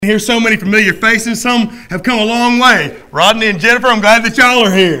Here's so many familiar faces. Some have come a long way. Rodney and Jennifer, I'm glad that y'all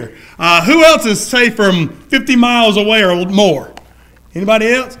are here. Who else is, say, from 50 miles away or more?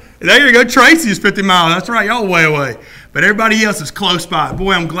 Anybody else? There you go. Tracy is 50 miles. That's right. Y'all way away. But everybody else is close by.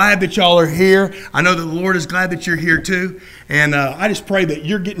 Boy, I'm glad that y'all are here. I know that the Lord is glad that you're here too. And I just pray that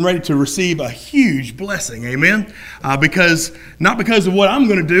you're getting ready to receive a huge blessing. Amen? Not because of what I'm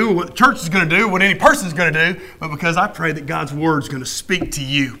going to do or what the church is going to do, what any person is going to do, but because I pray that God's word is going to speak to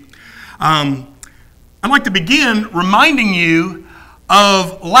you. I'd like to begin reminding you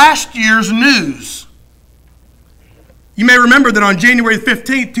of last year's news. You may remember that on January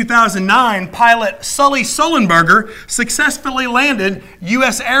 15th, 2009, pilot Sully Sullenberger successfully landed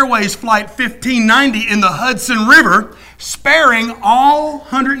U.S. Airways Flight 1590 in the Hudson River, sparing all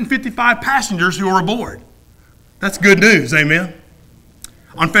 155 passengers who were aboard. That's good news, amen?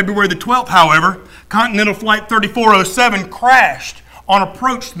 On February the 12th, however, Continental Flight 3407 crashed on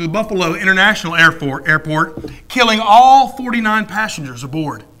approach to the Buffalo International Airport, killing all 49 passengers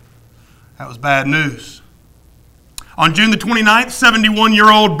aboard. That was bad news. On June the 29th,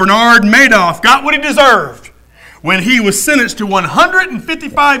 71-year-old Bernard Madoff got what he deserved when he was sentenced to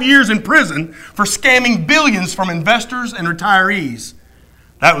 155 years in prison for scamming billions from investors and retirees.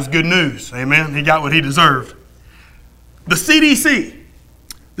 That was good news, amen? He got what he deserved. The CDC,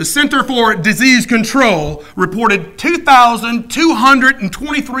 the Center for Disease Control, reported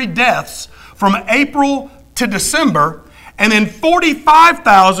 2,223 deaths from April to December, and then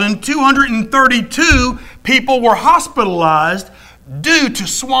 45,232 people were hospitalized due to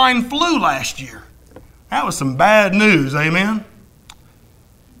swine flu last year. That was some bad news, amen?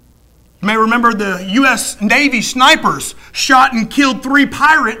 You may remember the U.S. Navy snipers shot and killed 3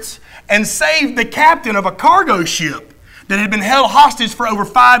 pirates and saved the captain of a cargo ship that had been held hostage for over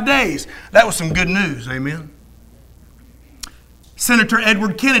 5 days. That was some good news, amen? Senator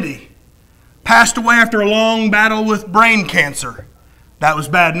Edward Kennedy passed away after a long battle with brain cancer. That was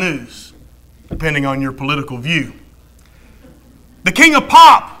bad news, depending on your political view. The king of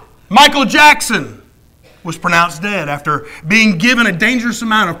pop, Michael Jackson, was pronounced dead after being given a dangerous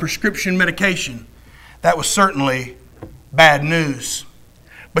amount of prescription medication. That was certainly bad news.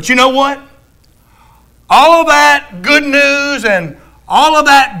 But you know what? All of that good news and all of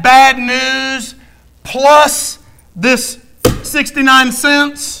that bad news plus this 69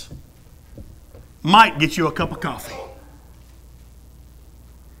 cents might get you a cup of coffee.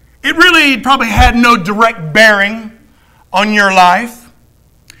 It really probably had no direct bearing on your life.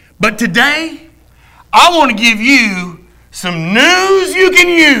 But today, I want to give you some news you can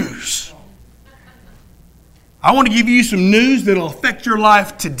use. I want to give you some news that will affect your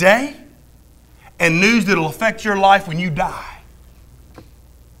life today and news that will affect your life when you die.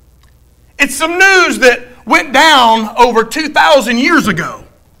 It's some news that went down over 2,000 years ago.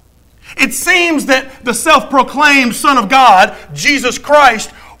 It seems that the self-proclaimed Son of God, Jesus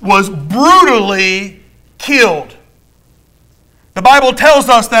Christ, was brutally killed. The Bible tells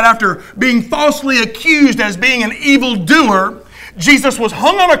us that after being falsely accused as being an evildoer, Jesus was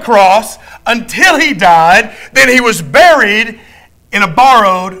hung on a cross until he died. Then he was buried in a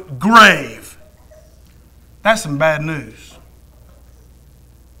borrowed grave. That's some bad news.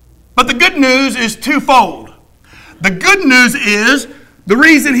 But the good news is twofold. The good news is the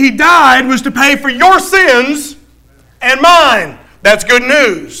reason he died was to pay for your sins and mine. That's good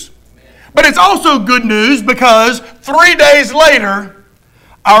news. But it's also good news because 3 days later,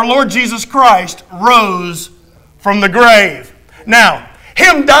 our Lord Jesus Christ rose from the grave. Now,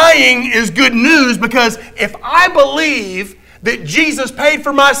 him dying is good news because if I believe that Jesus paid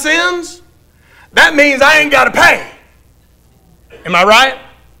for my sins, that means I ain't got to pay. Am I right?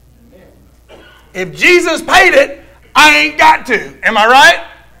 If Jesus paid it, I ain't got to. Am I right?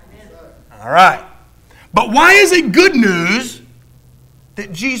 All right. But why is it good news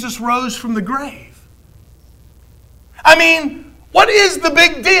that Jesus rose from the grave? I mean, what is the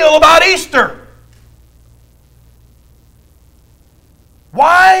big deal about Easter?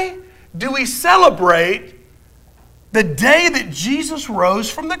 Why do we celebrate the day that Jesus rose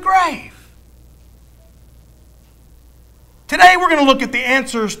from the grave? Today we're going to look at the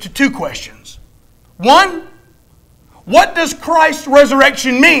answers to 2 questions. 1, what does Christ's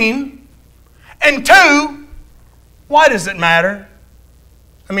resurrection mean? And 2, why does it matter?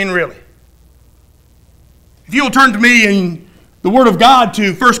 I mean, really. If you will turn to me in the Word of God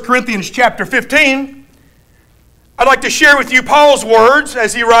to 1 Corinthians chapter 15, I'd like to share with you Paul's words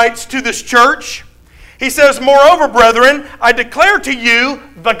as he writes to this church. He says, "Moreover, brethren, I declare to you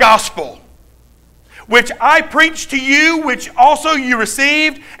the gospel, which I preached to you, which also you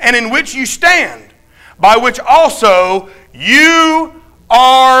received, and in which you stand, by which also you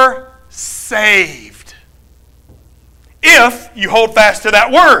are saved. If you hold fast to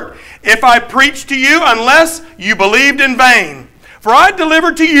that word. If I preach to you, unless you believed in vain. For I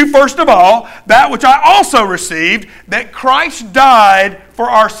delivered to you first of all that which I also received, that Christ died for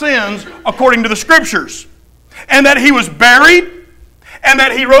our sins according to the Scriptures, and that he was buried, and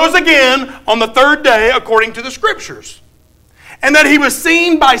that he rose again on the third day according to the Scriptures, and that he was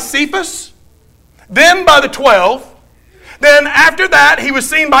seen by Cephas, then by the 12. Then after that he was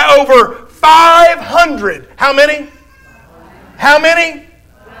seen by over 500. How many? How many?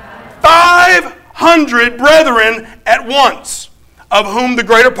 500 brethren at once, of whom the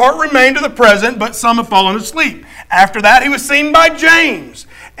greater part remain to the present, but some have fallen asleep. After that he was seen by James,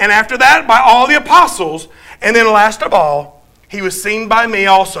 and after that by all the apostles, and then last of all, he was seen by me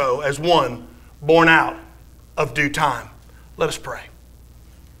also as one born out of due time. Let us pray.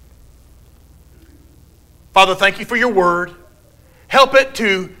 Father, thank you for your word. Help us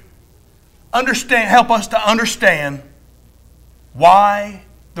to understand why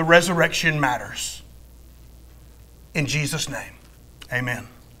the resurrection matters. In Jesus' name, amen.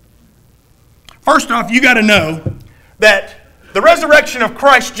 First off, you got to know that the resurrection of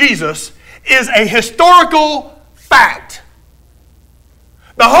Christ Jesus is a historical fact.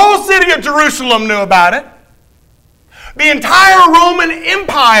 The whole city of Jerusalem knew about it. The entire Roman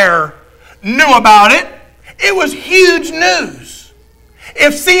Empire knew about it. It was huge news.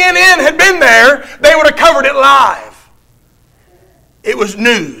 If CNN had been there, they would have covered it live. It was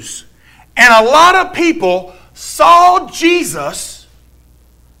news. And a lot of people saw Jesus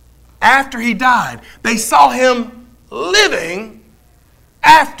after he died. They saw him living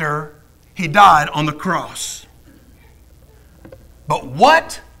after he died on the cross. But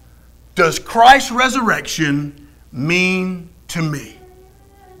what does Christ's resurrection mean to me?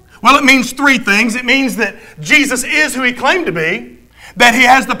 Well, it means three things. It means that Jesus is who he claimed to be, that he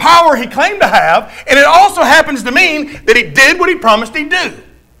has the power he claimed to have, and it also happens to mean that he did what he promised he'd do.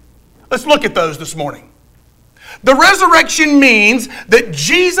 Let's look at those this morning. The resurrection means that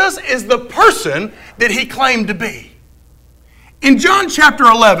Jesus is the person that he claimed to be. In John chapter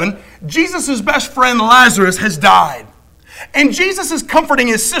 11, Jesus' best friend Lazarus has died. And Jesus is comforting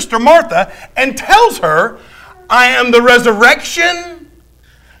his sister Martha and tells her, I am the resurrection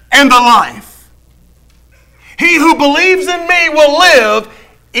and the life. He who believes in me will live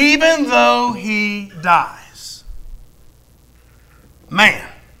even though he dies. Man,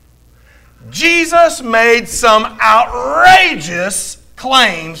 Jesus made some outrageous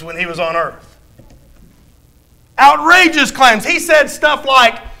claims when he was on earth. Outrageous claims. He said stuff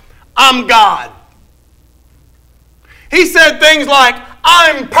like, I'm God. He said things like,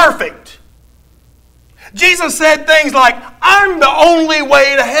 I'm perfect. Jesus said things like, I'm the only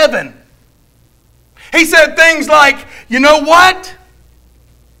way to heaven. He said things like, you know what?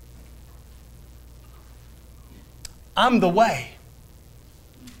 I'm the way.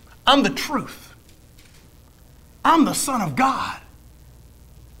 I'm the truth. I'm the Son of God.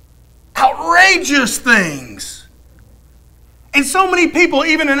 Outrageous things. And so many people,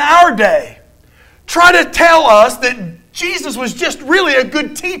 even in our day, try to tell us that Jesus was just really a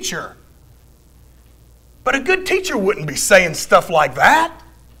good teacher. But a good teacher wouldn't be saying stuff like that.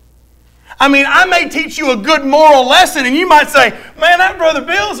 I mean, I may teach you a good moral lesson and you might say, man, that Brother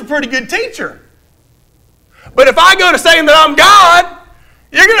Bill is a pretty good teacher. But if I go to saying that I'm God,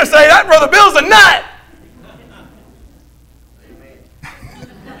 you're going to say that Brother Bill's a nut.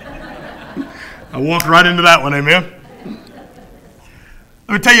 I walked right into that one, amen.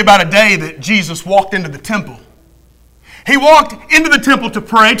 Let me tell you about a day that Jesus walked into the temple. He walked into the temple to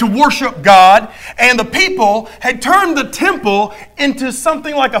pray, to worship God, and the people had turned the temple into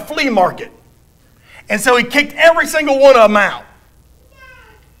something like a flea market. And so he kicked every single one of them out.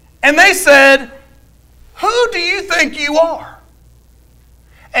 And they said, who do you think you are?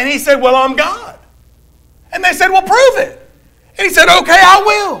 And he said, well, I'm God. And they said, well, prove it. And he said, okay, I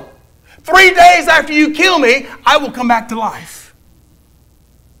will. 3 days after you kill me, I will come back to life.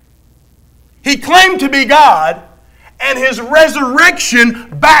 He claimed to be God, and his resurrection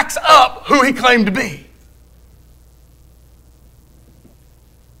backs up who he claimed to be.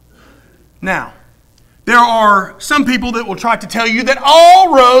 Now, there are some people that will try to tell you that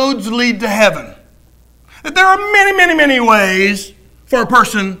all roads lead to heaven. That there are many, many, many ways for a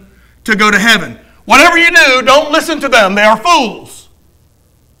person to go to heaven. Whatever you do, don't listen to them. They are fools.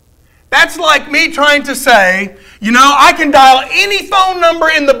 That's like me trying to say, you know, I can dial any phone number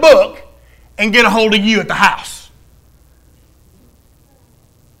in the book and get a hold of you at the house.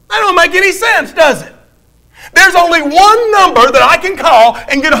 That don't make any sense, does it? There's only one number that I can call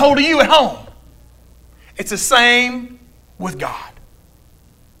and get a hold of you at home. It's the same with God.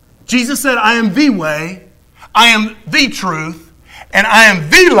 Jesus said, I am the way, I am the truth, and I am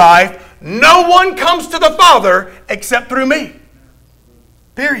the life. No one comes to the Father except through me.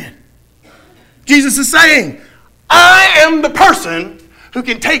 Period. Jesus is saying, I am the person who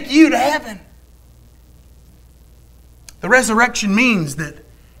can take you to heaven. The resurrection means that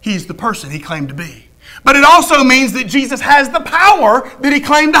he's the person he claimed to be. But it also means that Jesus has the power that he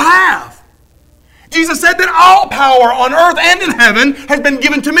claimed to have. Jesus said that all power on earth and in heaven has been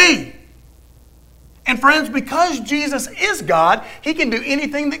given to me. And friends, because Jesus is God, he can do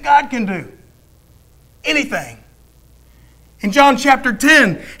anything that God can do. Anything. In John chapter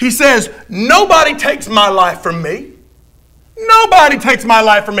 10, he says, nobody takes my life from me. Nobody takes my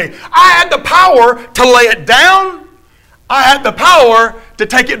life from me. I had the power to lay it down. I had the power to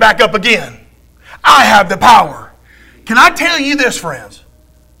take it back up again. I have the power. Can I tell you this, friends?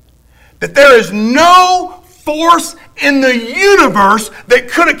 That there is no force in the universe that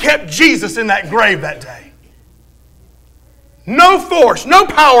could have kept Jesus in that grave that day. No force, no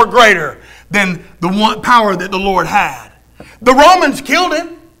power greater than the one power that the Lord had. The Romans killed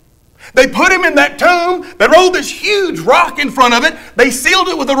him. They put him in that tomb. They rolled this huge rock in front of it. They sealed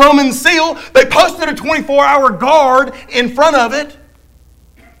it with a Roman seal. They posted a 24-hour guard in front of it.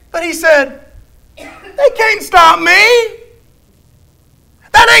 But he said, they can't stop me.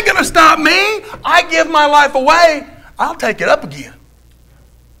 That ain't going to stop me. I give my life away. I'll take it up again.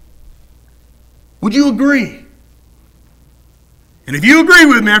 Would you agree? And if you agree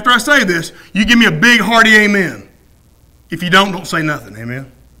with me after I say this, you give me a big hearty amen. If you don't say nothing. Amen.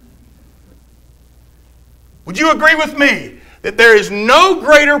 Would you agree with me that there is no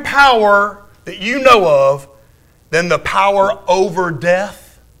greater power that you know of than the power over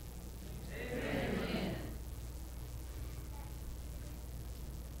death? Amen.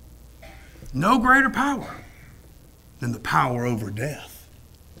 No greater power than the power over death.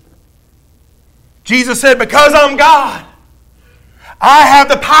 Jesus said, because I'm God, I have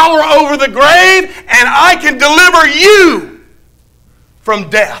the power over the grave, and I can deliver you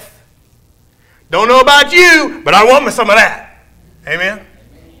from death. Don't know about you, but I want me some of that. Amen?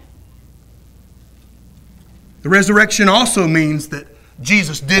 The resurrection also means that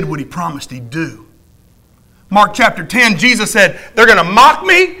Jesus did what he promised he'd do. Mark chapter 10, Jesus said, they're going to mock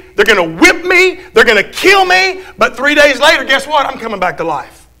me, they're going to whip me, they're going to kill me, but 3 days later, guess what? I'm coming back to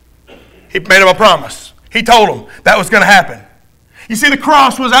life. He made them a promise. He told them that was going to happen. You see, the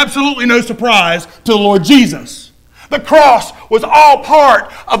cross was absolutely no surprise to the Lord Jesus. The cross was all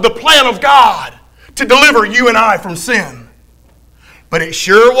part of the plan of God to deliver you and I from sin. But it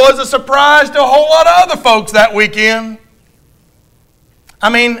sure was a surprise to a whole lot of other folks that weekend. I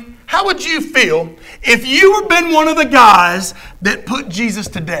mean, how would you feel if you had been one of the guys that put Jesus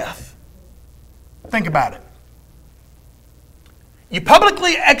to death? Think about it. You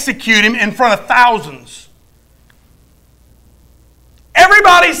publicly execute him in front of thousands.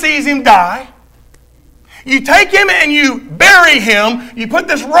 Everybody sees him die. You take him and you bury him. You put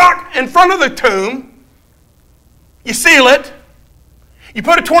this rock in front of the tomb. You seal it. You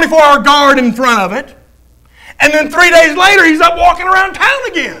put a 24-hour guard in front of it. And then 3 days later, he's up walking around town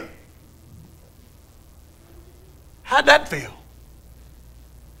again. How'd that feel?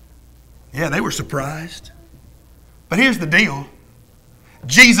 Yeah, they were surprised. But here's the deal.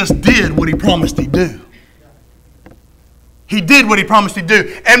 Jesus did what he promised he'd do. He did what he promised he'd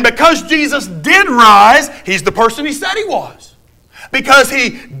do. And because Jesus did rise, he's the person he said he was. Because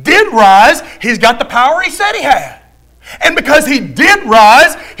he did rise, he's got the power he said he had. And because he did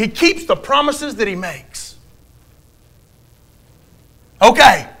rise, he keeps the promises that he makes.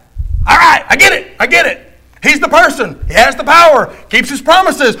 Okay. All right. I get it. He's the person. He has the power. Keeps his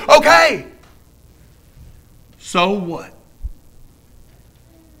promises. Okay. So what?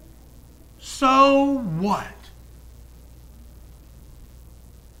 So what?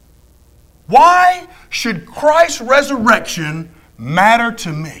 Why should Christ's resurrection matter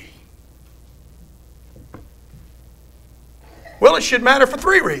to me? Well, it should matter for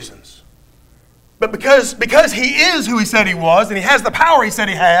 3 reasons. But because he is who he said he was, and he has the power he said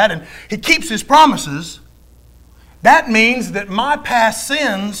he had, and he keeps his promises, that means that my past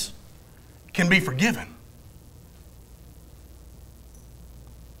sins can be forgiven.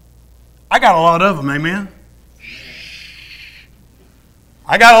 I got a lot of them, amen?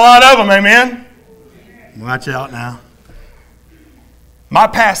 I got a lot of them, amen? Watch out now. My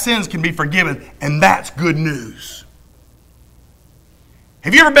past sins can be forgiven, and that's good news.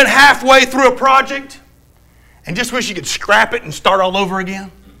 Have you ever been halfway through a project and just wish you could scrap it and start all over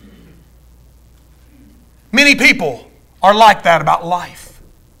again? Many people are like that about life.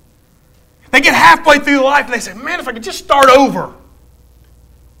 They get halfway through life and they say, man, if I could just start over.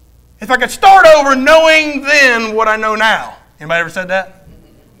 if I could start over knowing then what I know now. Anybody ever said that?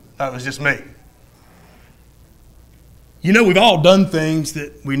 That was just me. You know, we've all done things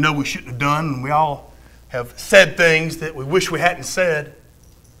that we know we shouldn't have done, and we all have said things that we wish we hadn't said.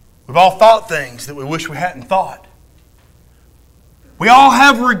 We've all thought things that we wish we hadn't thought. We all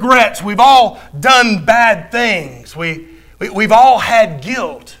have regrets. We've all done bad things. We've all had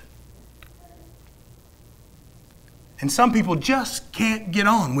guilt. And some people just can't get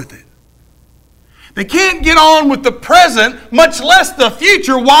on with it. They can't get on with the present, much less the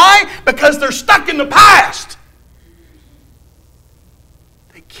future. Why? Because they're stuck in the past.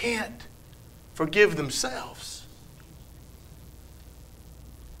 They can't forgive themselves.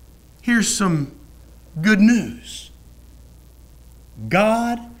 Here's some good news.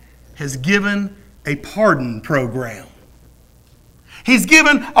 God has given a pardon program. He's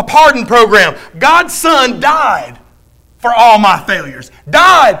given a pardon program. God's Son died for all my failures,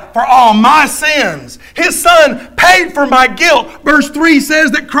 died for all my sins. His Son paid for my guilt. Verse 3 says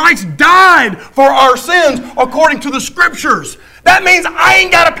that Christ died for our sins according to the Scriptures. That means I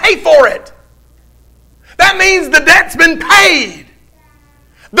ain't got to pay for it. That means the debt's been paid.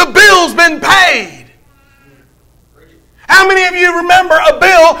 The bill's been paid. How many of you remember a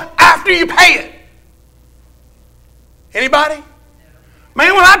bill after you pay it? Anybody?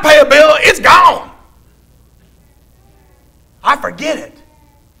 Man, when I pay a bill, it's gone. I forget it.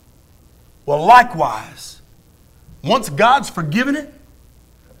 Well, likewise, once God's forgiven it,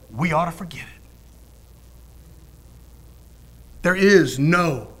 we ought to forget it. There is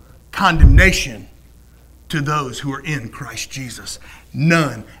no condemnation to those who are in Christ Jesus.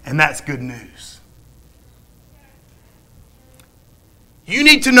 None. And that's good news. You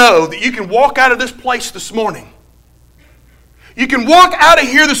need to know that you can walk out of this place this morning. You can walk out of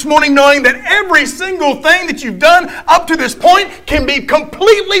here this morning knowing that every single thing that you've done up to this point can be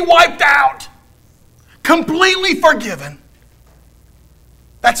completely wiped out. Completely forgiven.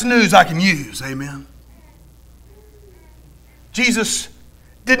 That's news I can use. Amen. Jesus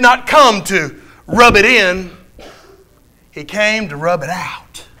did not come to rub it in. He came to rub it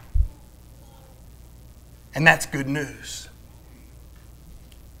out. And that's good news.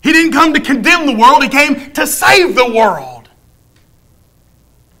 He didn't come to condemn the world. He came to save the world.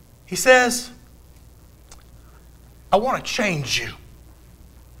 He says, I want to change you.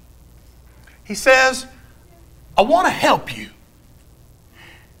 He says, I want to help you.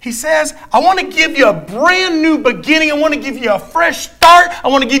 He says, I want to give you a brand new beginning. I want to give you a fresh start. I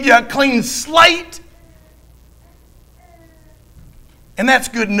want to give you a clean slate. And that's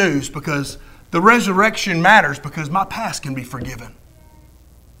good news because the resurrection matters because my past can be forgiven.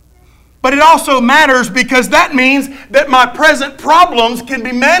 But it also matters because that means that my present problems can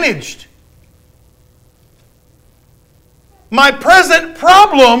be managed. My present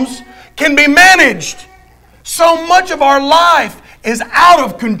problems can be managed. So much of our life is out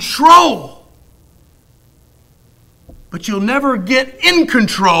of control. But you'll never get in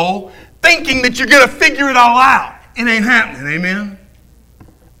control thinking that you're going to figure it all out. It ain't happening, amen?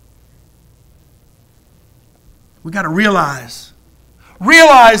 We got to realize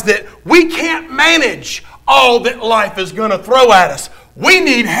that we can't manage all that life is going to throw at us. We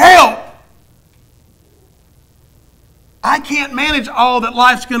need help. I can't manage all that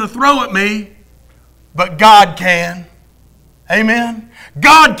life's going to throw at me, but God can. Amen?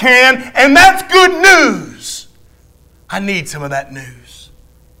 God can, and that's good news. I need some of that news.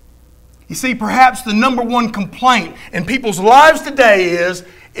 You see, perhaps the number one complaint in people's lives today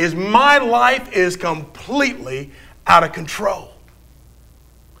is my life is completely out of control.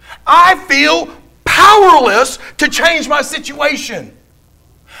 I feel powerless to change my situation.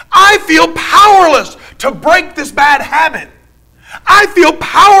 I feel powerless to break this bad habit. I feel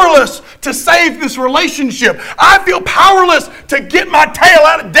powerless to save this relationship. I feel powerless to get my tail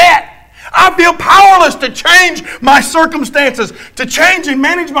out of debt. I feel powerless to change my circumstances, to change and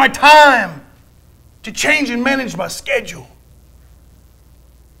manage my time, to change and manage my schedule.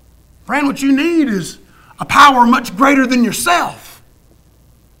 Friend, what you need is a power much greater than yourself.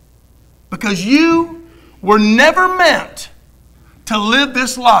 Because you were never meant to live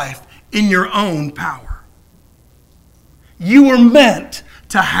this life in your own power. You were meant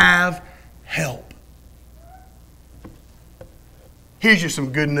to have help. Here's you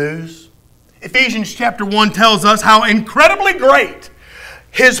some good news. Ephesians chapter 1 tells us how incredibly great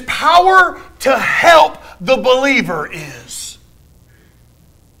His power to help the believer is.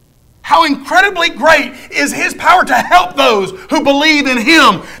 How incredibly great is His power to help those who believe in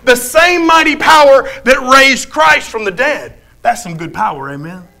Him. The same mighty power that raised Christ from the dead. That's some good power,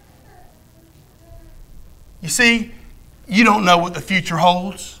 amen? You see, you don't know what the future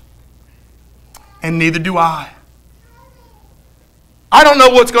holds. and neither do I. I don't know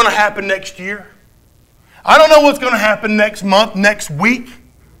what's going to happen next year. I don't know what's going to happen next month, next week.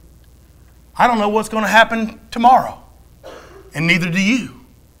 I don't know what's going to happen tomorrow, and neither do you.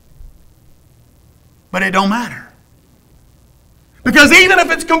 But it don't matter. Because even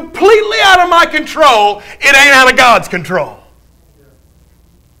if it's completely out of my control, it ain't out of God's control.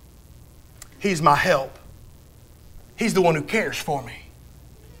 He's my help. He's the one who cares for me.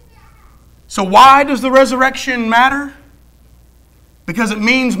 So why does the resurrection matter? Because it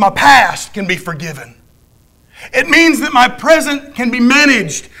means my past can be forgiven. It means that my present can be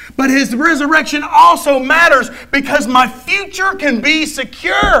managed. But His resurrection also matters because my future can be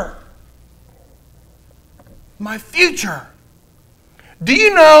secure. My future. Do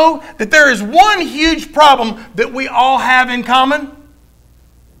you know that there is one huge problem that we all have in common?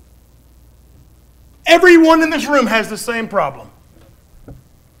 Everyone in this room has the same problem.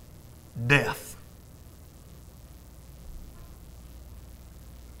 Death.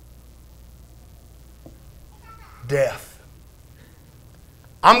 Death.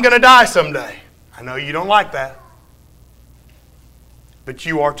 I'm going to die someday. I know you don't like that. But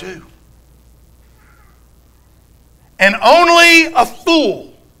you are too. And only a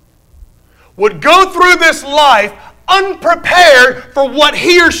fool would go through this life unprepared for what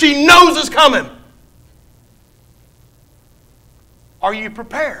he or she knows is coming. Are you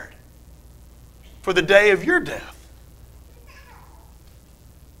prepared for the day of your death?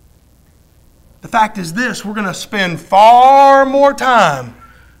 The fact is this, we're going to spend far more time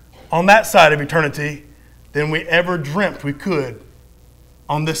on that side of eternity than we ever dreamt we could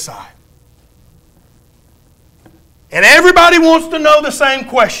on this side. And everybody wants to know the same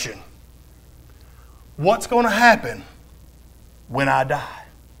question. What's going to happen when I die?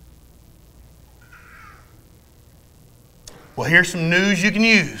 Well, here's some news you can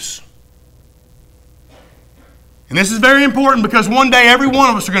use. And this is very important because one day every one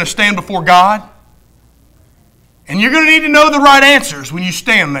of us are going to stand before God. And you're going to need to know the right answers when you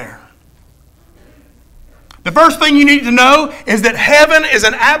stand there. The first thing you need to know is that heaven is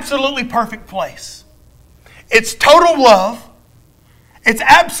an absolutely perfect place. It's total love. It's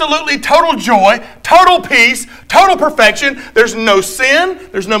absolutely total joy, total peace, total perfection. There's no sin.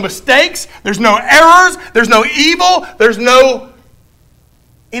 There's no mistakes. There's no errors. There's no evil. There's no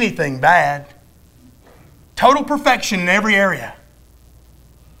anything bad. Total perfection in every area.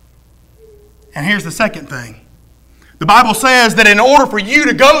 And here's the second thing. The Bible says that in order for you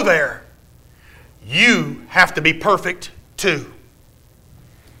to go there, you have to be perfect too.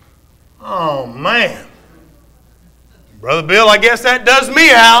 Oh, man. Brother Bill, I guess that does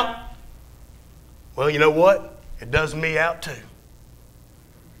me out. Well, you know what? It does me out too.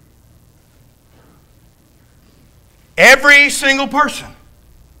 Every single person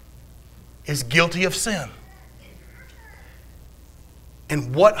is guilty of sin.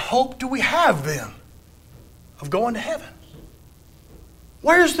 And what hope do we have then of going to heaven?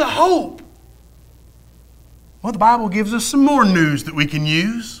 Where's the hope? Well, the Bible gives us some more news that we can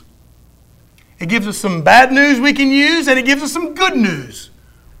use. It gives us some bad news we can use, and it gives us some good news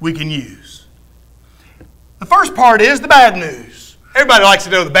we can use. The first part is the bad news. Everybody likes to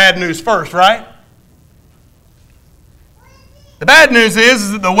know the bad news first, right? The bad news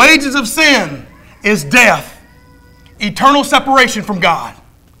is that the wages of sin is death, eternal separation from God.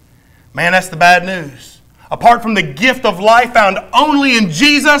 Man, that's the bad news. Apart from the gift of life found only in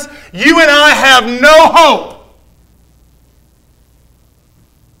Jesus, you and I have no hope.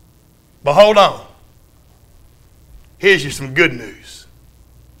 But hold on. Here's you some good news.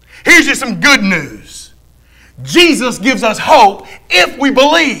 Here's you some good news. Jesus gives us hope if we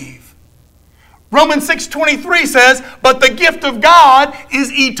believe. Romans 6:23 says, but the gift of God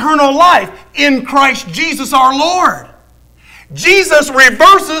is eternal life in Christ Jesus our Lord. Jesus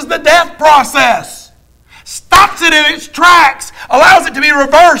reverses the death process, stops it in its tracks, allows it to be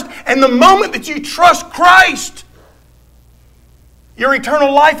reversed, and the moment that you trust Christ, your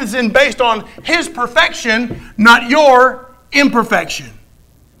eternal life is based on His perfection, not your imperfection.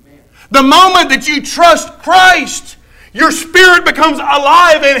 The moment that you trust Christ, your spirit becomes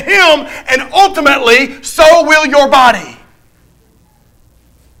alive in Him, and ultimately, so will your body.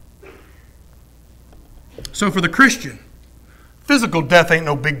 So for the Christian, physical death ain't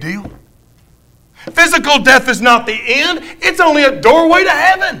no big deal. Physical death is not the end. It's only a doorway to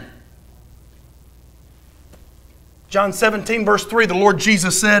heaven. John 17, verse 3, the Lord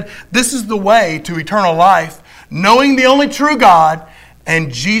Jesus said, this is the way to eternal life, knowing the only true God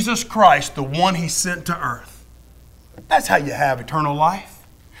and Jesus Christ, the one He sent to earth. That's how you have eternal life.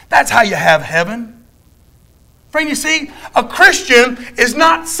 That's how you have heaven. Friend, you see, a Christian is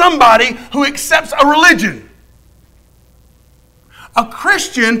not somebody who accepts a religion. A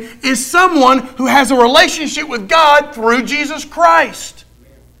Christian is someone who has a relationship with God through Jesus Christ.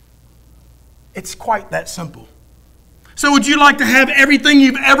 It's quite that simple. So would you like to have everything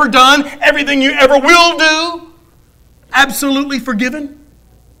you've ever done, everything you ever will do, absolutely forgiven?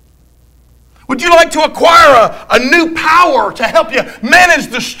 Would you like to acquire a new power to help you manage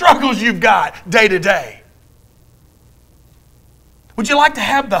the struggles you've got day to day? Would you like to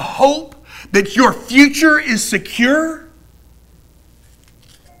have the hope that your future is secure?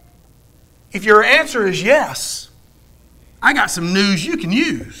 If your answer is yes, I got some news you can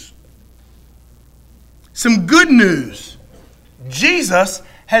use. Some good news. Jesus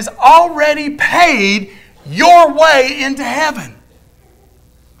has already paid your way into heaven.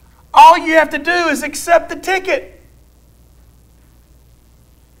 All you have to do is accept the ticket.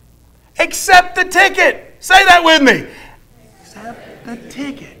 Accept the ticket. Say that with me. Accept the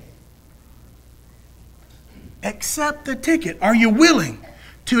ticket. Accept the ticket. Are you willing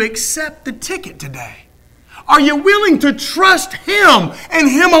to accept the ticket today? Are you willing to trust Him and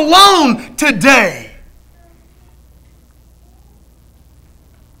Him alone today?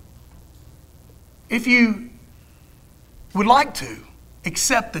 If you would like to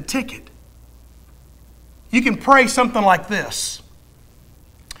accept the ticket, you can pray something like this.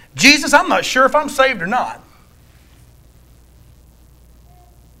 Jesus, I'm not sure if I'm saved or not.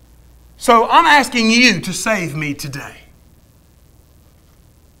 So I'm asking you to save me today.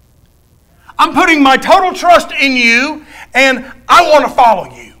 I'm putting my total trust in you, and I want to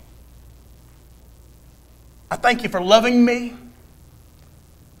follow you. I thank you for loving me.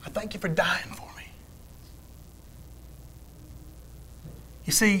 I thank you for dying for me.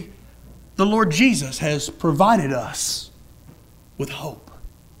 You see, the Lord Jesus has provided us with hope.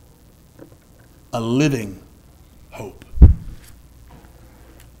 A living hope.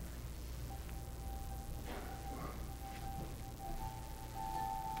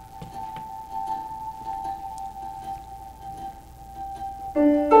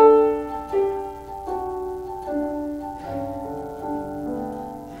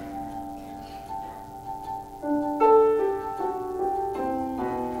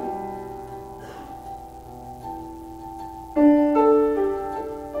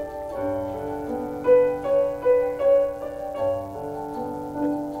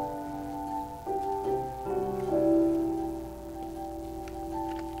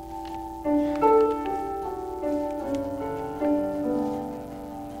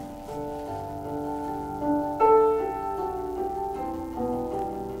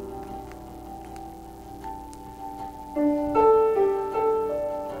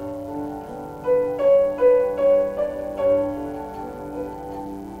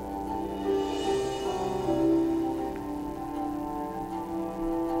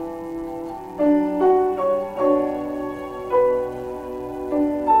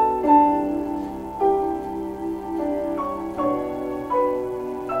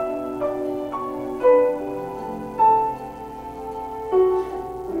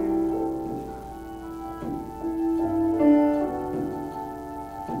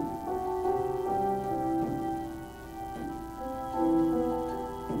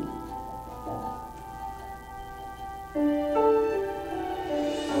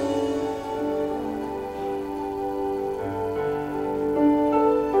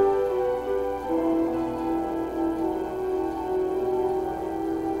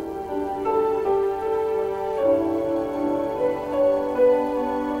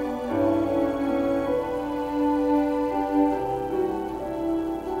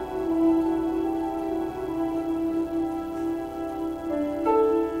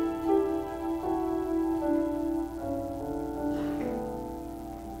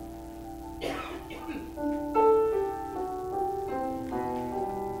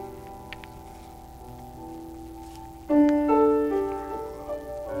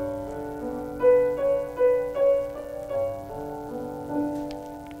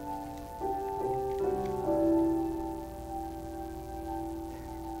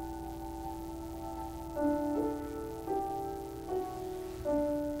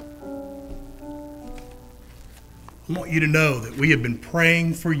 I want you to know that we have been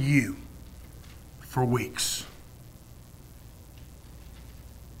praying for you for weeks.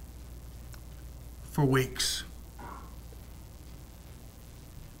 For weeks.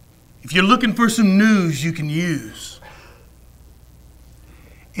 If you're looking for some news you can use,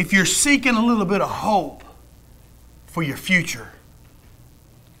 if you're seeking a little bit of hope for your future,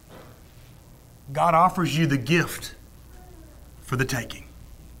 God offers you the gift for the taking.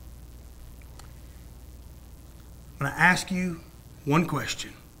 I'm going to ask you one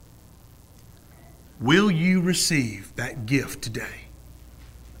question. Will you receive that gift today?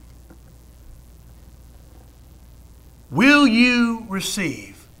 Will you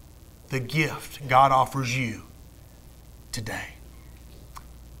receive the gift God offers you today?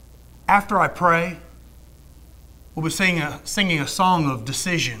 After I pray, we'll be singing a song of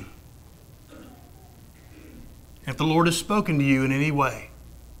decision. If the Lord has spoken to you in any way,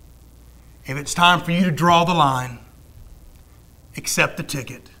 if it's time for you to draw the line, accept the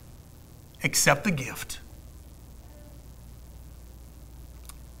ticket, accept the gift.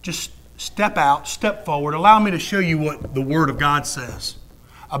 Just step out, step forward. Allow me to show you what the Word of God says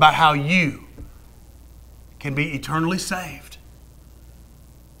about how you can be eternally saved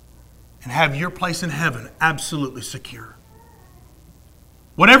and have your place in heaven absolutely secure.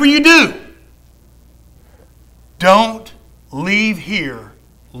 Whatever you do, don't leave here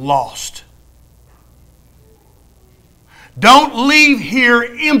lost. Don't leave here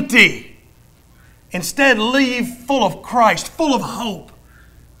empty. Instead, leave full of Christ, full of hope.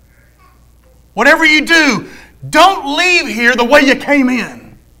 Whatever you do, don't leave here the way you came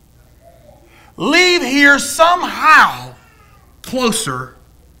in. Leave here somehow closer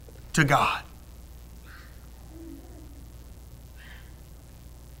to God.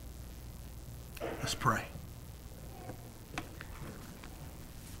 Let's pray.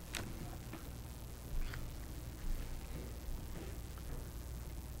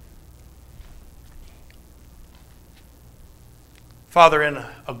 Father, in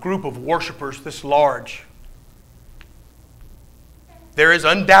a group of worshipers this large, there is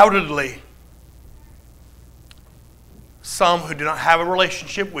undoubtedly some who do not have a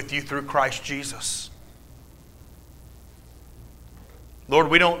relationship with you through Christ Jesus. Lord,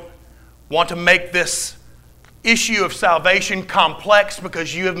 we don't want to make this issue of salvation complex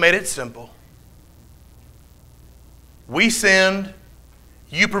because you have made it simple. We sinned.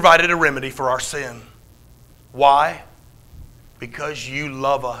 You provided a remedy for our sin. Why? Because you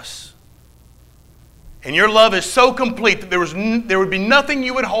love us. And your love is so complete that there would be nothing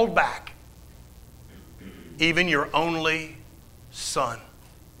you would hold back. Even your only Son.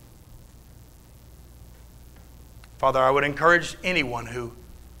 Father, I would encourage anyone who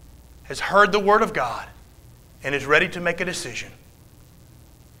has heard the Word of God and is ready to make a decision.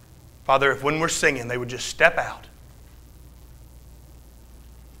 Father, if when we're singing they would just step out.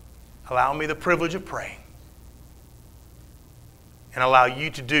 Allow me the privilege of praying. And allow you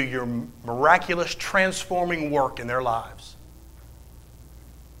to do your miraculous transforming work in their lives.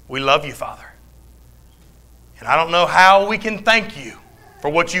 We love you, Father. And I don't know how we can thank you for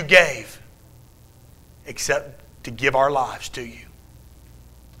what you gave except to give our lives to you.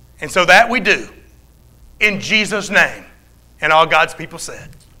 And so that we do in Jesus' name. And all God's people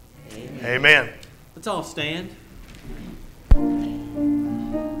said, Amen. Amen. Let's all stand.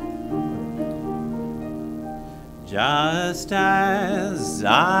 Just as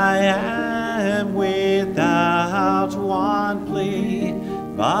I am without one plea,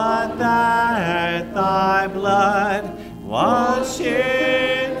 but that thy blood was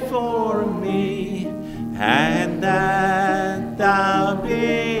shed for me, and that thou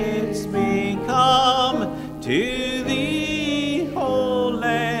bidst me come to thee, O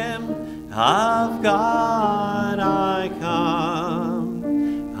Lamb of God, I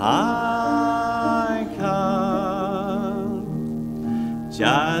come. I come.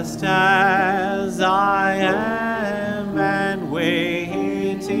 Just as I am and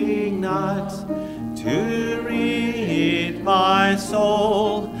waiting not to rid my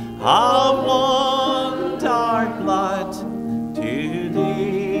soul of one dark blot, to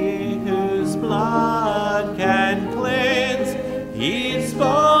thee whose blood can cleanse each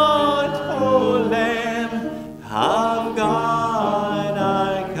spot, O Lamb of God,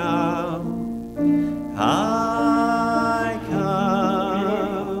 I come. I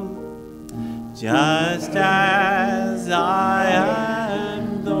come. Just as I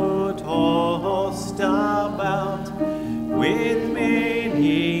am, though tossed about with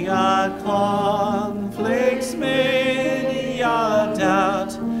many a conflicts, many a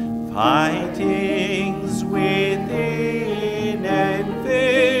doubt, fightings within and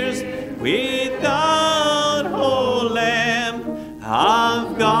fears without, O Lamb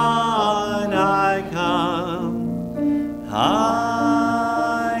of God, I come.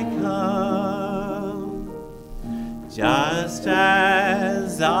 I come. Just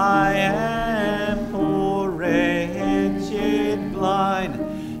as I am, poor wretched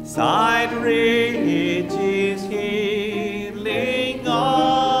blind, side ridge is healing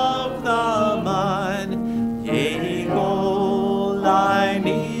of the mind. Yea, goal I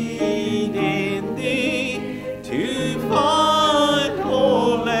need in thee to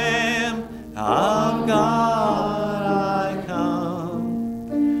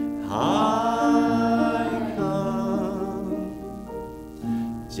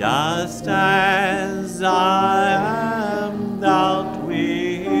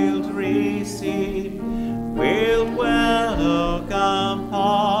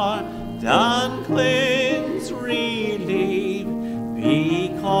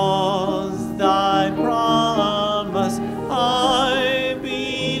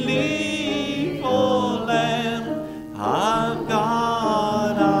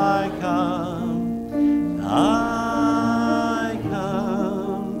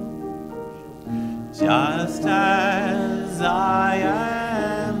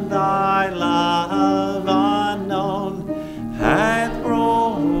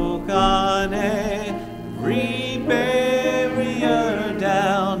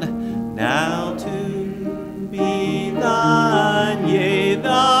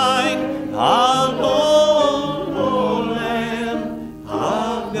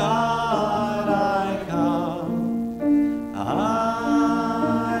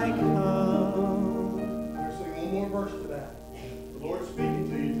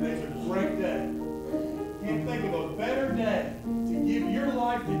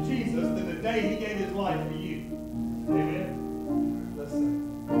day he gave his life for you. Amen. Let's sing.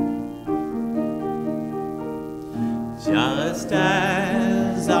 Just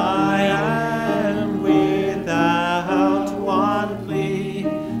as I am without one plea,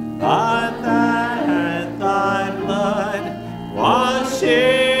 but that thy blood was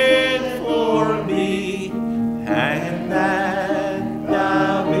shed for me, and that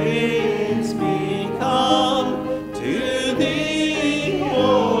thou bidst me come to thee,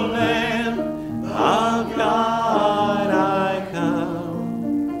 O Lamb of God, I come.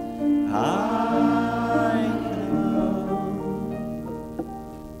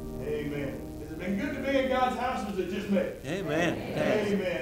 Amen. Has it been good to be in God's house, or is it just me? Amen. Amen.